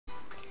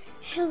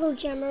Hello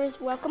Jammers,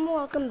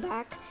 welcome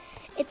back.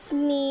 It's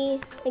me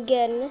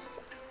again.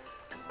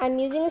 I'm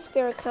using a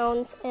spare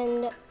account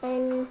and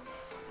I'm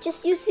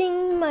just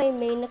using my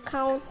main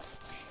account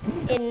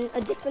in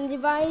a different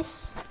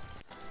device.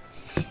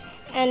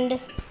 And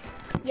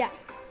yeah,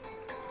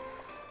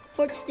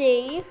 for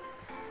today,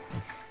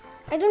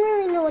 I don't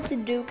really know what to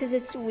do because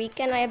it's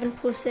weekend. I haven't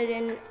posted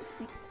in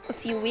a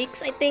few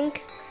weeks, I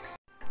think.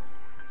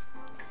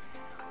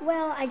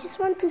 Well, I just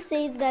want to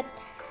say that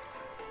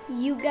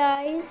you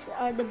guys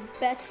are the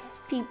best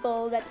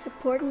people that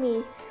support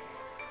me.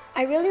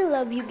 I really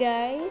love you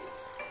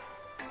guys.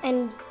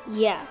 And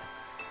yeah,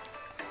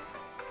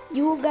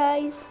 you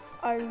guys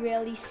are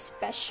really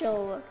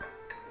special.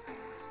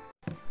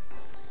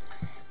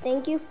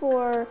 Thank you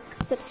for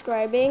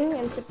subscribing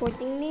and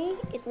supporting me.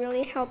 It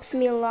really helps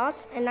me a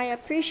lot and I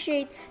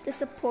appreciate the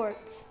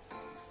support.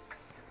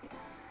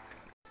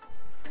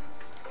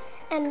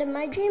 And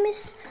my dream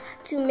is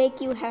to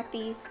make you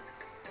happy.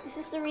 This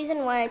is the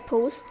reason why I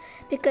post,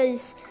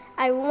 because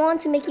I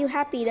want to make you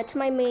happy. That's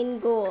my main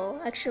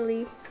goal,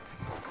 actually.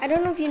 I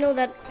don't know if you know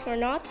that or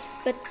not,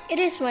 but it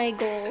is my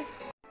goal.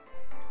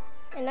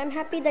 And I'm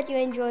happy that you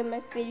enjoy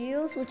my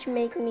videos, which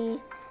make me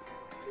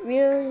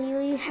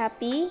really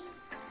happy.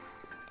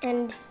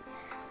 And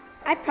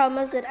I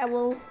promise that I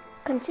will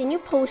continue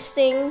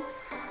posting.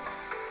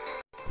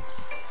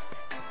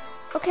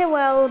 Okay,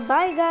 well,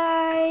 bye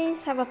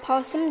guys. Have a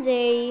awesome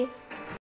day.